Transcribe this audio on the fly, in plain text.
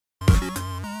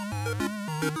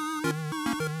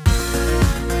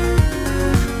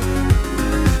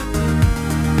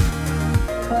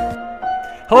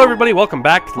Hello everybody, welcome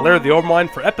back to the Lair of the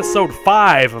Overmind for episode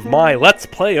 5 of my Let's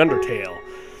Play Undertale.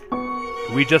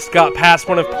 We just got past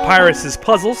one of Papyrus's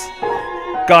puzzles,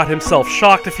 got himself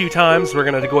shocked a few times. We're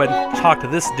gonna go ahead and talk to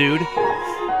this dude.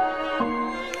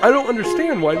 I don't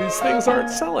understand why these things aren't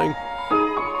selling.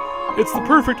 It's the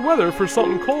perfect weather for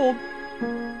something cold.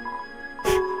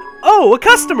 Oh, a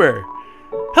customer!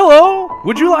 Hello,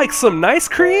 would you like some nice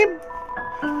cream?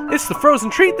 It's the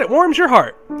frozen treat that warms your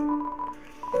heart.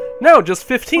 No, just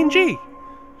 15G.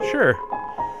 Sure.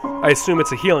 I assume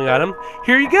it's a healing item.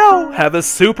 Here you go. Have a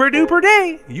super duper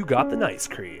day. You got the nice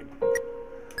cream.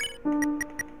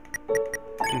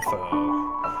 Info.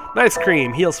 Nice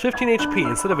cream heals 15 HP.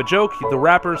 Instead of a joke, the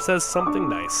rapper says something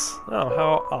nice. Oh,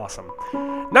 how awesome.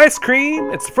 Nice cream.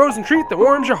 It's a frozen treat that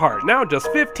warms your heart. Now just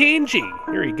 15G.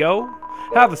 Here you go.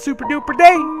 Have a super duper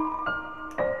day.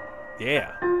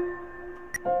 Yeah.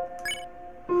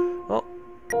 Well.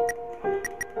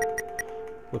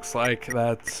 Looks like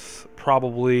that's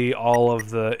probably all of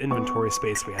the inventory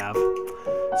space we have.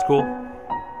 It's cool.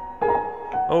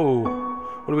 Oh,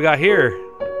 what do we got here?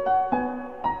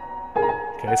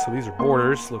 Okay, so these are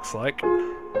borders, looks like.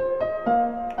 Oh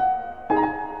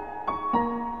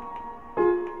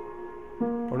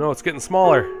no, it's getting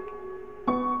smaller.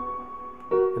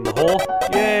 In the hole?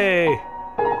 Yay!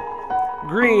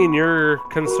 Green, your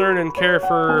concern and care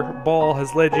for ball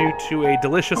has led you to a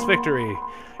delicious victory.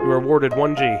 You are awarded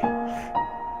 1G.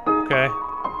 Okay.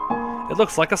 It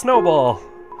looks like a snowball.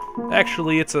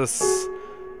 Actually, it's a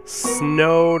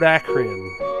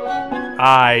snowdacrian.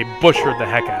 I butchered the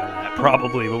heck out of that,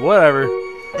 probably, but whatever.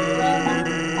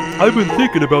 I've been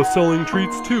thinking about selling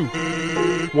treats too.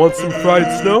 Want some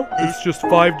fried snow? It's just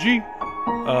 5G.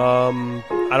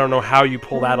 I don't know how you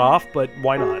pull that off, but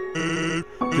why not?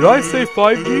 Did I say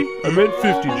 5G? I meant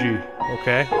 50G.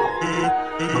 Okay.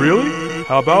 Really?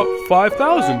 How about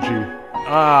 5,000G?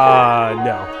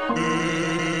 No.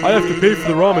 I have to pay for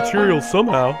the raw materials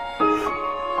somehow.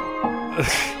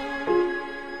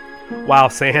 Wow,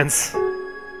 Sans.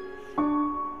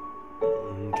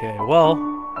 Okay, well,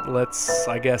 let's,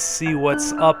 I guess, see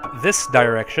what's up this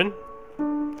direction.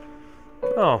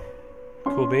 Oh,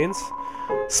 cool beans.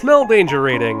 Smell danger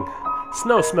rating.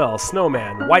 Snow smell,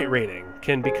 snowman, white rating.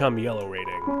 Can become yellow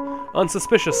rating.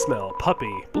 Unsuspicious smell,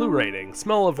 puppy, blue rating.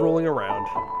 Smell of rolling around.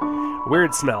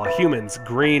 Weird smell, humans,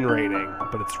 green rating,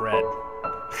 but it's red.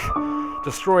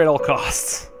 Destroy at all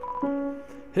costs.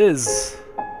 His.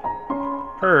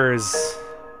 Hers.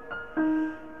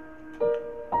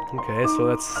 Okay, so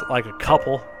that's like a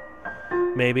couple.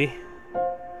 Maybe.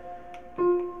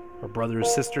 Or brother or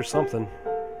sister, something.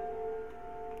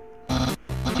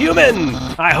 Human!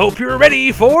 I hope you're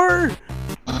ready for...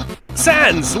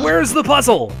 Sans, where's the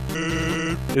puzzle?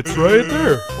 It's right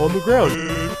there, on the ground.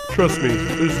 Trust me,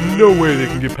 there's no way they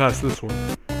can get past this one.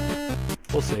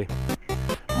 We'll see.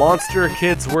 Monster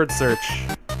Kids word search.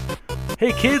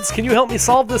 Hey kids, can you help me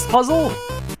solve this puzzle?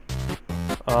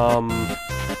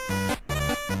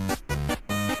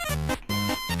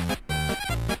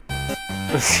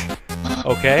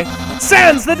 Okay.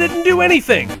 Sans, that didn't do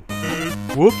anything!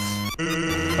 Whoops.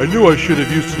 I knew I should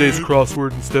have used today's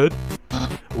crossword instead.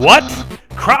 What?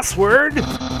 Crossword?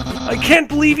 I can't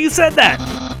believe you said that!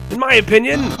 In my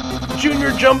opinion,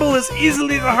 Junior Jumble is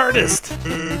easily the hardest.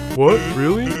 What?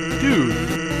 Really? Dude.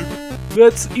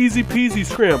 That's easy peasy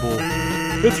scramble.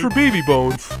 It's for baby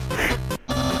bones.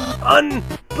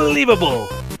 Unbelievable!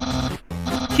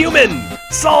 Human,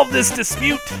 solve this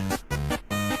dispute!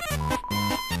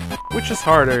 Which is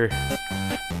harder?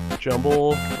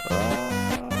 Jumble?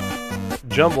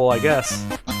 Jumble, I guess.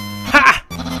 Ha!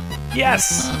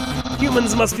 Yes!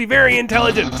 Humans must be very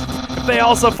intelligent if they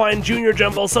also find Junior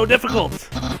Jumble so difficult.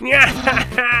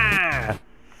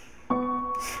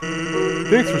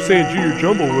 Thanks for saying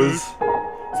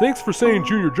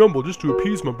Junior Jumble just to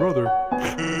appease my brother.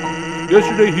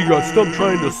 Yesterday he got stumped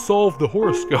trying to solve the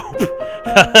horoscope.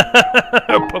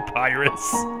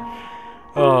 Papyrus.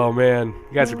 Oh man,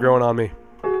 you guys are growing on me.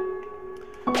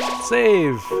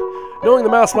 Save. Knowing the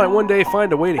mouse might one day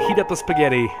find a way to heat up the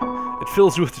spaghetti, it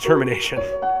fills you with determination.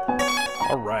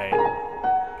 Alright.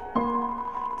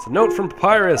 It's a note from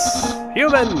Papyrus.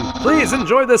 Human, please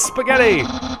enjoy this spaghetti.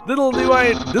 Little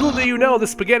do you know this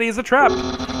spaghetti is a trap,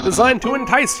 designed to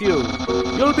entice you.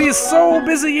 You'll be so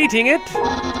busy eating it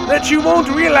that you won't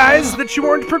realize that you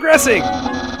aren't progressing.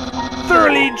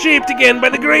 Thoroughly japed again by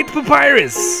the great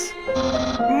Papyrus.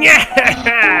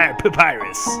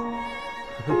 Papyrus.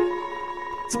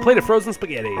 It's a plate of frozen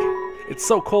spaghetti. It's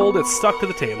so cold it's stuck to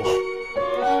the table.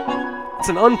 It's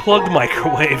an unplugged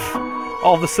microwave.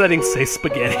 All the settings say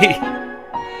spaghetti.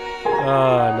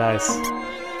 Ah, nice.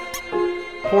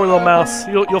 Poor little mouse.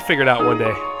 You'll figure it out one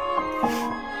day.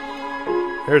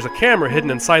 There's a camera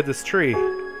hidden inside this tree.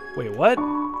 Wait, what?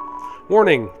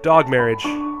 Warning, dog marriage.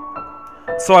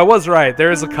 So I was right.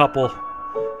 There is a couple.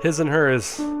 His and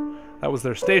hers. That was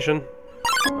their station.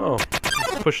 Oh,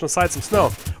 pushing aside some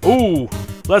snow. Ooh,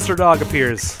 lesser dog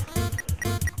appears.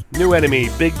 New enemy,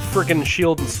 big frickin'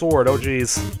 shield and sword. Oh,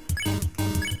 jeez.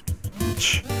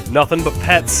 Nothing but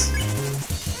pets.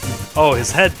 Oh,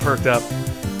 his head perked up.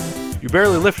 You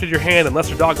barely lifted your hand and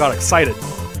lesser dog got excited.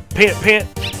 Pant, pant.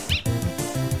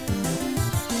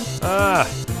 Ah.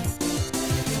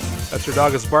 Lesser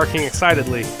dog is barking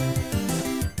excitedly.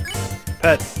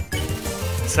 Pet.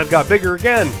 His head got bigger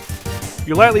again.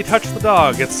 You lightly touch the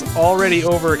dog. It's already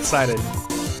overexcited.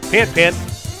 Pant, pant.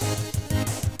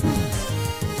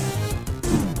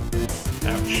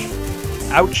 Ouch.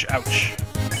 Ouch, ouch.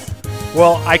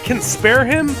 Well, I can spare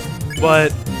him,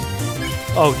 but...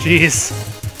 Oh, jeez.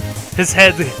 His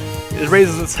head... It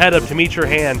raises its head up to meet your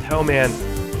hand. Oh, man.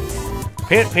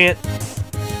 Pant, pant.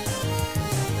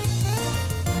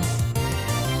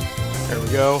 There we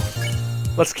go.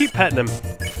 Let's keep petting him.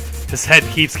 His head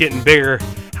keeps getting bigger.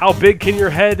 How big can your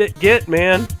head get,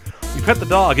 man? You pet the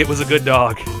dog. It was a good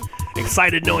dog.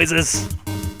 Excited noises.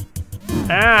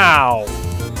 Ow.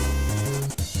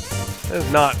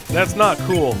 That's not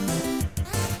cool.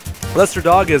 Lesser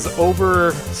dog is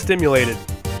overstimulated.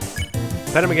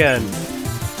 Pet him again.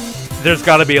 There's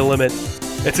gotta be a limit.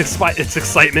 Its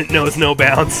excitement knows no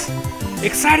bounds.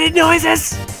 Excited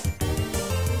noises!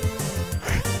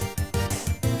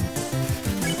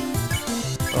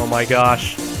 Oh my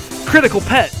gosh. Critical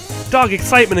pet! Dog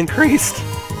excitement increased!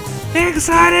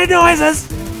 Excited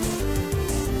noises!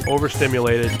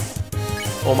 Overstimulated.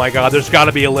 Oh my god, there's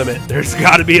gotta be a limit. There's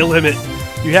gotta be a limit.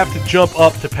 You have to jump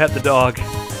up to pet the dog.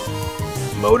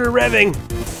 Motor revving!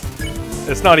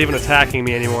 It's not even attacking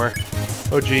me anymore.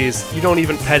 Oh geez, you don't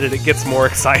even pet it, it gets more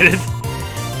excited.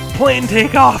 Plane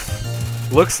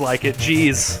takeoff! Looks like it,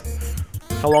 jeez.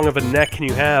 How long of a neck can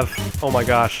you have? Oh my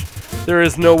gosh. There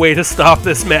is no way to stop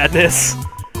this madness.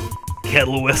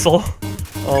 Kettle whistle.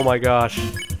 Oh my gosh.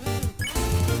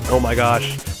 Oh my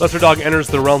gosh. Lesser dog enters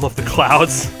the realm of the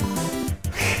clouds.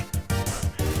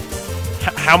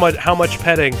 How much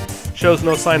petting shows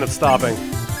no sign of stopping.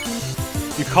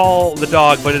 You call the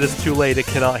dog, but it is too late. It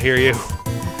cannot hear you.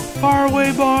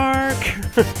 Faraway bark.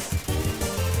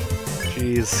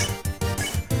 Jeez.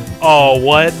 Oh,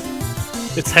 what?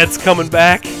 Its head's coming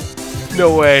back?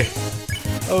 No way.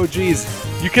 Oh, jeez.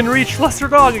 You can reach Lesser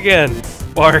Dog again.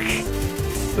 Bark.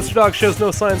 Lesser Dog shows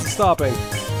no signs of stopping.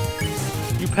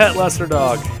 You pet Lesser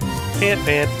Dog. Pant,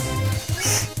 pant.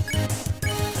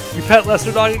 You pet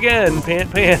Lesser Dog again.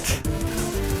 Pant, pant.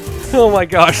 Oh my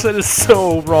gosh, that is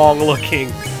so wrong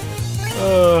looking.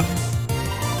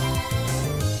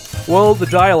 Well, the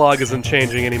dialogue isn't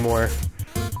changing anymore,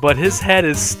 but his head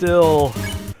is still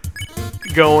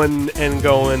going and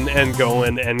going and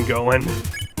going and going.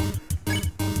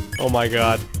 Oh my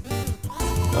god.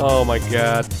 Oh my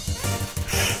god.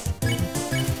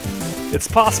 It's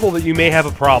possible that you may have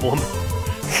a problem.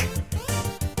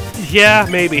 Yeah,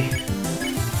 maybe.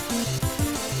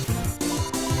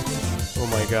 Oh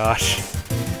my gosh.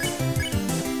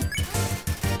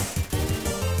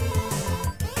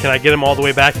 Can I get him all the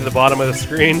way back to the bottom of the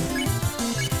screen?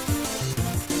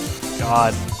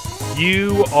 God.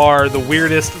 You are the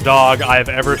weirdest dog I've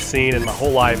ever seen in my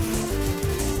whole life.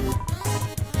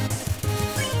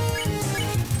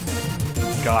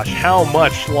 Gosh, how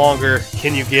much longer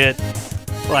can you get?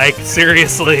 Like,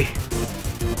 seriously.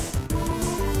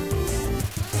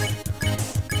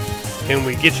 Can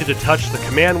we get you to touch the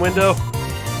command window?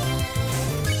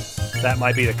 That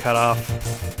might be the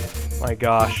cutoff. My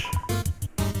gosh.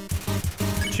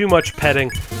 Too much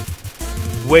petting.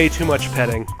 Way too much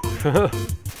petting.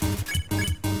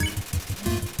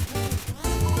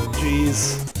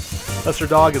 Jeez. Lesser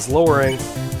Dog is lowering.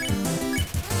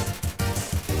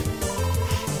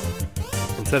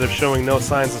 Instead of showing no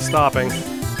signs of stopping.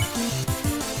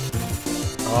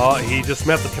 Oh, he just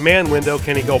met the command window.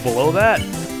 Can he go below that?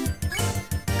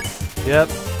 Yep.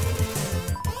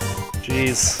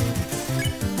 Jeez.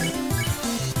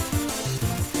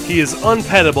 He is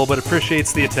unpettable, but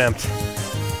appreciates the attempt.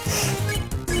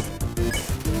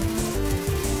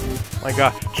 My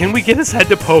god. Can we get his head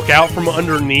to poke out from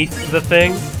underneath the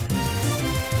thing?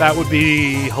 That would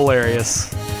be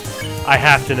hilarious. I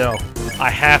have to know. I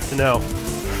have to know.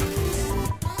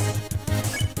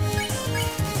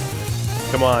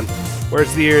 Come on.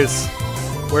 Where's the ears?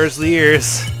 Where's the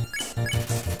ears?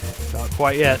 Not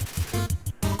quite yet.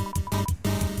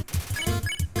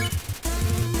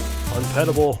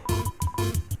 Unpettable.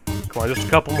 Come on, just a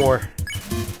couple more.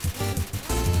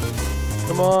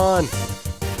 Come on!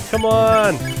 Come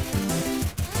on!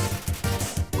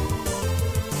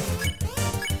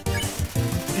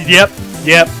 Yep,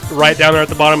 right down there at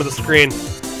the bottom of the screen.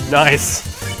 Nice.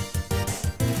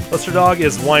 Lester Dog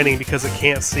is whining because it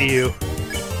can't see you.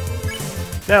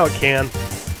 Now it can.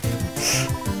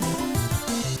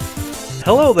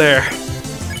 Hello there.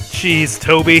 Jeez,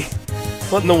 Toby.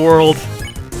 What in the world?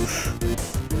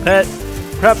 Pet.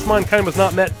 Perhaps mankind was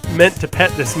not meant to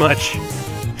pet this much.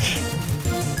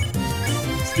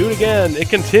 Let's do it again. It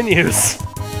continues.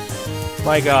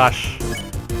 My gosh.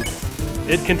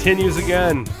 It continues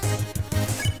again.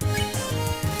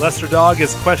 Lester Dog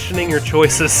is questioning your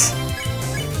choices.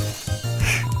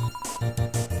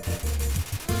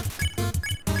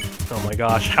 Oh my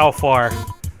gosh, how far?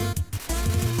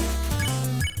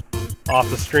 Off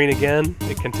the screen again.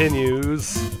 It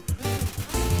continues.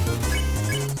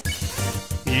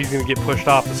 He's gonna get pushed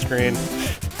off the screen.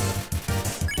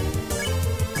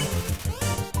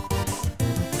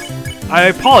 I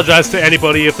apologize to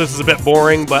anybody if this is a bit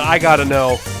boring, but I gotta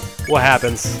know what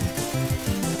happens.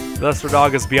 Lester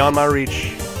Dog is beyond my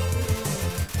reach.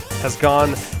 Has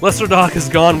gone. Lester Dog has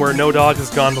gone where no dog has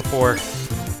gone before.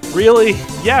 Really?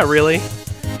 Yeah, really.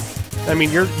 I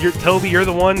mean, you're Toby. You're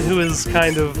the one who has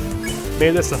kind of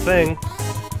made this a thing.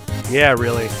 Yeah,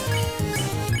 really.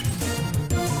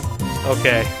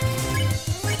 Okay.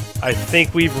 I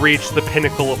think we've reached the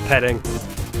pinnacle of petting.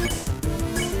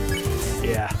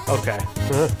 Yeah. Okay.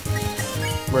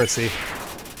 Mercy.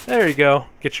 There you go.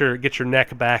 Get your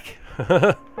neck back. All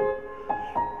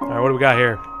right. What do we got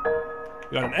here?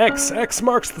 We got an X. X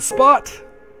marks the spot.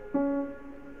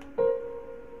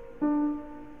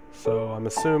 So I'm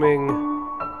assuming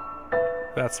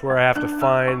that's where I have to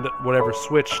find whatever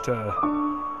switch to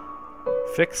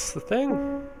fix the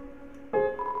thing.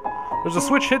 There's a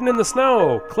switch hidden in the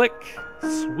snow. Click.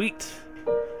 Sweet.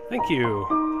 Thank you.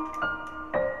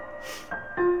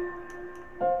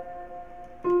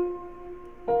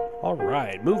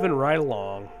 Alright, moving right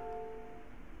along.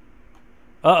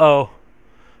 Uh-oh.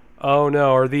 Oh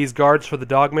no, are these guards for the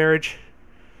dog marriage?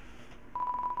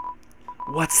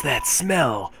 What's that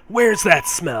smell? Where's that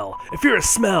smell? If you're a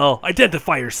smell,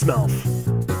 identify yourself.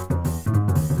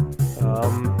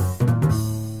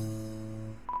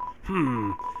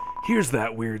 Here's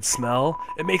that weird smell.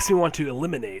 It makes me want to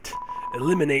eliminate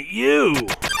you!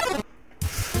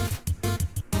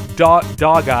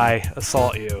 Dog eye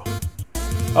assault you.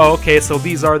 Oh, okay, so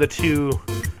these are the two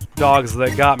dogs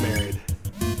that got married.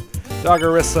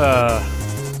 Doggerissa.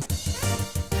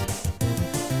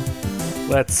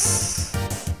 Let's...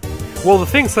 Well, the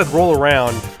thing said roll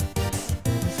around,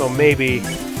 so maybe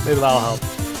that'll help.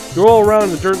 You roll around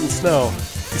in the dirt and snow.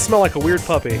 You smell like a weird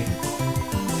puppy.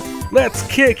 Let's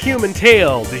kick human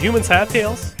tail. Do humans have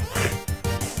tails?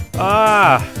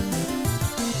 Ah.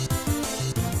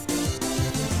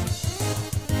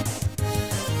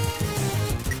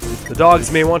 The dogs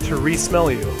may want to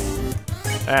re-smell you.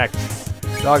 Act.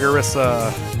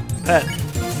 Doggerissa. Pet.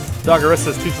 Doggerissa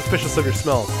is too suspicious of your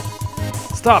smell.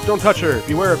 Stop! Don't touch her!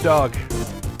 Beware of dog.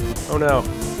 Oh no.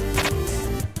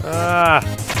 Ah.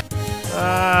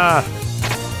 Ah.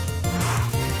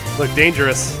 Look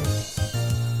dangerous.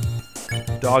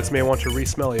 Dogs may want to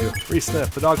re-smell you.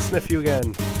 Re-sniff. The dogs sniff you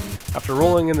again. After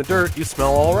rolling in the dirt, you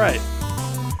smell alright.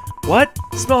 What?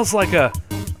 Smells like a...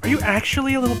 Are you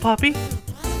actually a little puppy?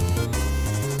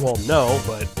 Well, no,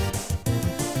 but...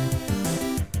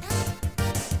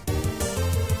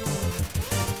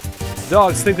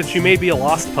 Dogs think that you may be a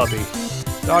lost puppy.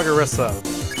 Doggerissa.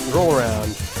 Roll around.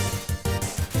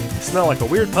 You smell like a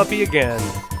weird puppy again.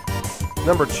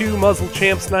 Number 2, Muzzle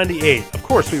Champs 98. Of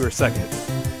course we were second.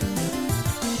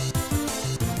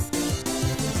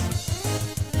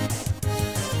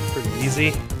 Pretty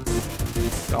easy.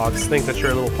 Dogs think that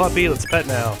you're a little puppy. Let's pet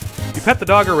now. You pet the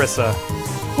Doggerissa.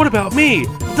 What about me?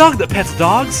 A dog that pets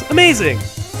dogs? Amazing!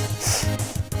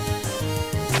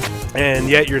 And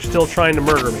yet you're still trying to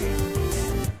murder me.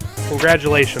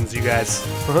 Congratulations, you guys.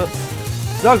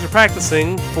 Dogs are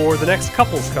practicing for the next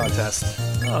couples contest.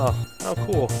 Oh, how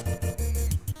cool.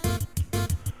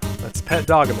 Let's pet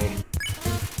Dogamy.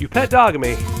 You pet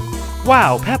Dogamy.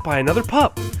 Wow, pet by another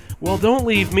pup. Well, don't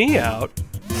leave me out.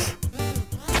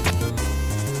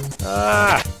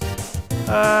 Ah!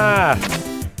 Ah!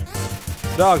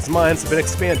 Dogs' minds have been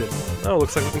expanded. Oh,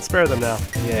 looks like we can spare them now.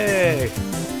 Yay!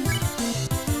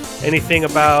 Anything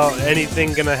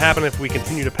gonna happen if we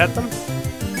continue to pet them?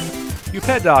 You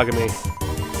pet Dogamy.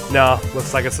 No,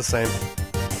 looks like it's the same.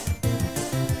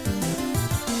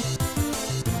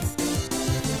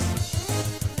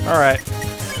 Alright.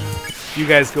 You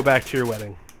guys go back to your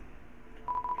wedding.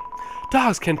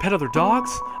 Dogs can pet other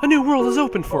dogs? A new world is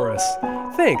open for us.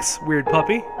 Thanks, weird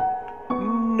puppy.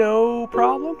 No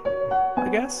problem, I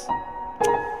guess.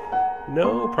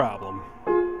 No problem.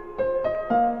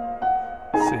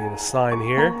 Let's see the sign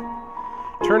here.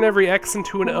 Turn every X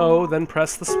into an O, then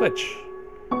press the switch.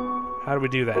 How do we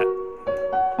do that?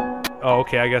 Oh,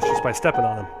 okay, I guess just by stepping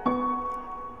on them.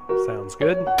 Sounds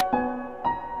good.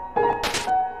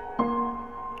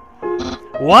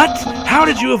 What? How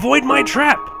did you avoid my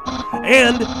trap?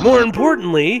 And, more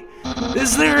importantly,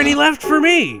 is there any left for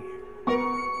me?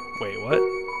 Wait, what?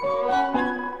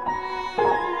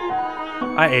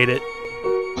 I ate it.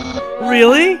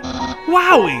 Really?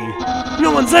 Wowie!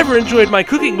 No one's ever enjoyed my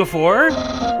cooking before.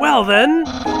 Well then,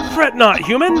 fret not,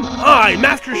 human. I,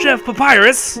 Master Chef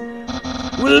Papyrus,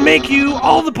 will make you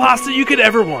all the pasta you could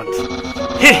ever want.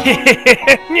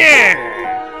 Yeah!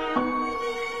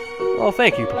 Well,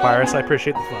 thank you, Papyrus. I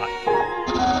appreciate the thought.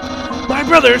 My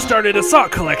brother started a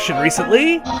sock collection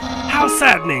recently. How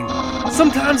saddening.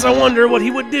 Sometimes I wonder what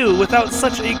he would do without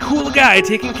such a cool guy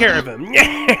taking care of him.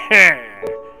 Yeah.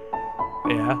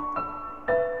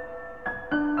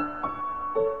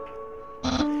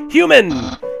 Human!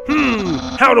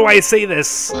 How do I say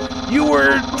this? You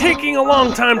were taking a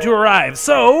long time to arrive,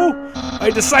 so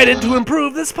I decided to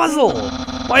improve this puzzle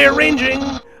by arranging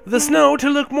the snow to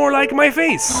look more like my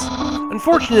face.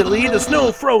 Unfortunately, the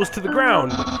snow froze to the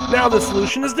ground. Now the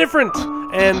solution is different,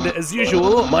 and as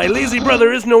usual, my lazy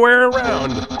brother is nowhere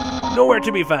around. Nowhere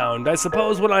to be found. I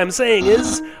suppose what I'm saying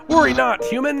is, worry not,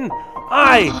 human.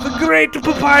 I, the great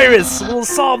Papyrus, will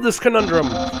solve this conundrum.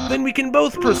 Then we can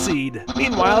both proceed.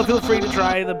 Meanwhile, feel free to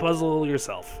try the puzzle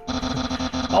yourself.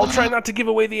 I'll try not to give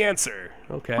away the answer.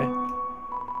 Okay.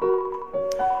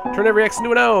 Turn every X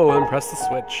into an O and press the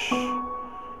switch.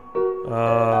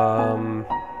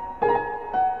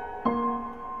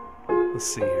 Let's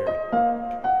see here.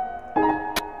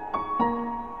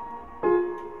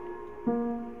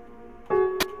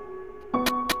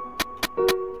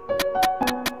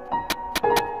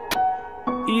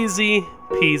 Easy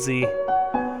peasy.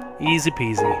 Easy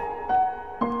peasy.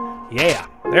 Yeah,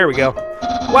 there we go.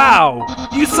 Wow,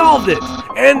 you solved it!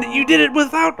 And you did it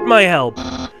without my help!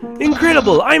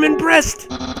 Incredible, I'm impressed!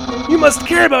 You must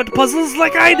care about puzzles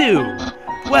like I do!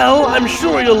 Well, I'm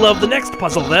sure you'll love the next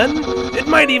puzzle then. It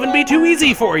might even be too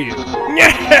easy for you.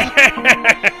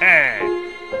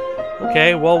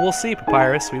 Okay, well, we'll see,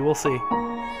 Papyrus. We will see.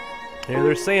 Here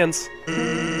there's Sans.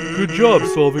 Good job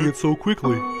solving it so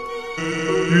quickly.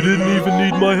 You didn't even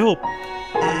need my help.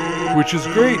 Which is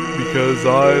great, because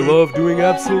I love doing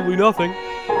absolutely nothing.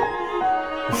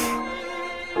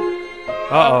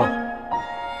 Uh-oh.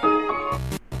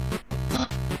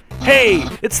 Hey,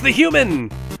 it's the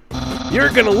human! You're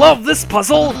gonna love this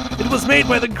puzzle! It was made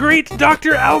by the great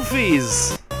Dr.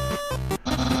 Alphys!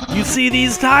 You see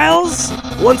these tiles?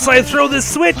 Once I throw this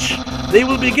switch, they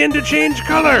will begin to change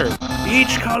color.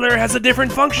 Each color has a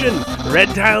different function. Red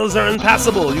tiles are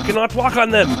impassable, you cannot walk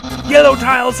on them. Yellow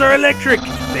tiles are electric,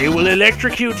 they will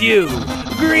electrocute you.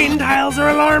 Green tiles are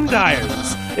alarm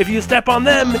dials. If you step on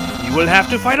them, you will have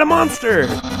to fight a monster.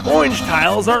 Orange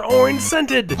tiles are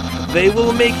orange-scented. They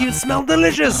will make you smell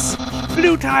delicious.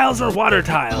 Blue tiles are water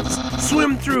tiles.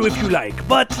 Swim through if you like,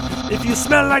 but if you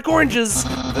smell like oranges,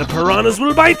 the piranhas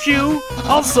will bite you.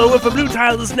 Also, if a blue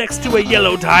tile is next to a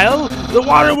yellow tile, the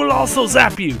water will also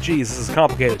zap you. Jeez, this is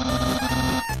complicated.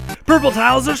 Purple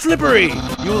tiles are slippery.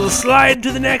 You will slide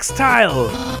to the next tile.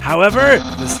 However,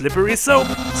 the slippery soap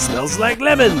smells like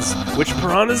lemons, which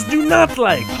piranhas do not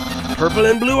like. Purple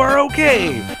and blue are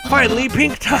okay. Finally,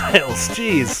 pink tiles.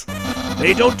 Jeez.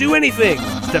 They don't do anything.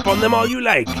 Step on them all you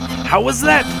like. How was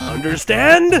that?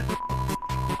 Understand?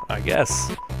 I guess.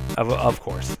 Of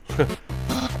course.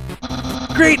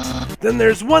 Great! Then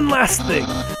there's one last thing.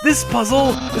 This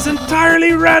puzzle is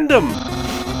entirely random.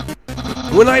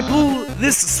 When I pull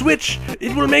this switch,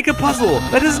 it will make a puzzle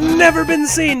that has never been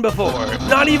seen before.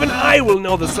 Not even I will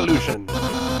know the solution.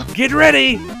 Get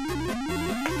ready!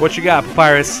 What you got,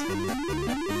 Papyrus?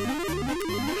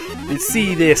 Let's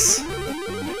see this.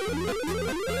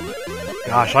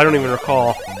 Gosh, I don't even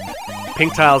recall.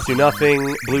 Pink tiles do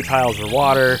nothing. Blue tiles are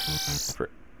water.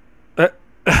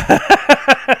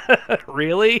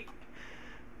 Really?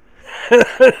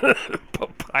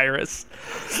 Papyrus.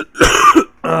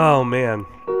 Oh, man.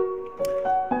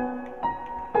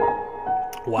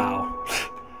 Wow.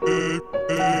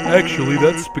 Actually,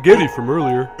 that's spaghetti from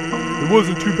earlier. It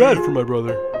wasn't too bad for my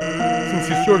brother. Since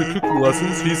he started cooking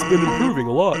lessons, he's been improving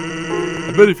a lot.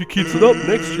 I bet if he keeps it up,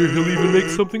 next year he'll even make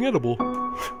something edible.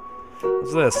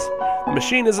 What's this? The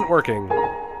machine isn't working.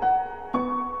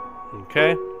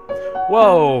 Okay.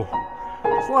 Whoa.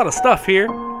 There's a lot of stuff here.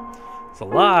 It's a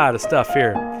lot of stuff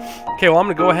here. Okay, well, I'm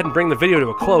going to go ahead and bring the video to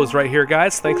a close right here,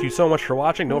 guys. Thank you so much for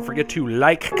watching. Don't forget to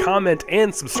like, comment,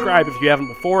 and subscribe if you haven't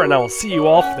before, and I will see you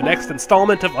all for the next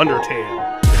installment of Undertale.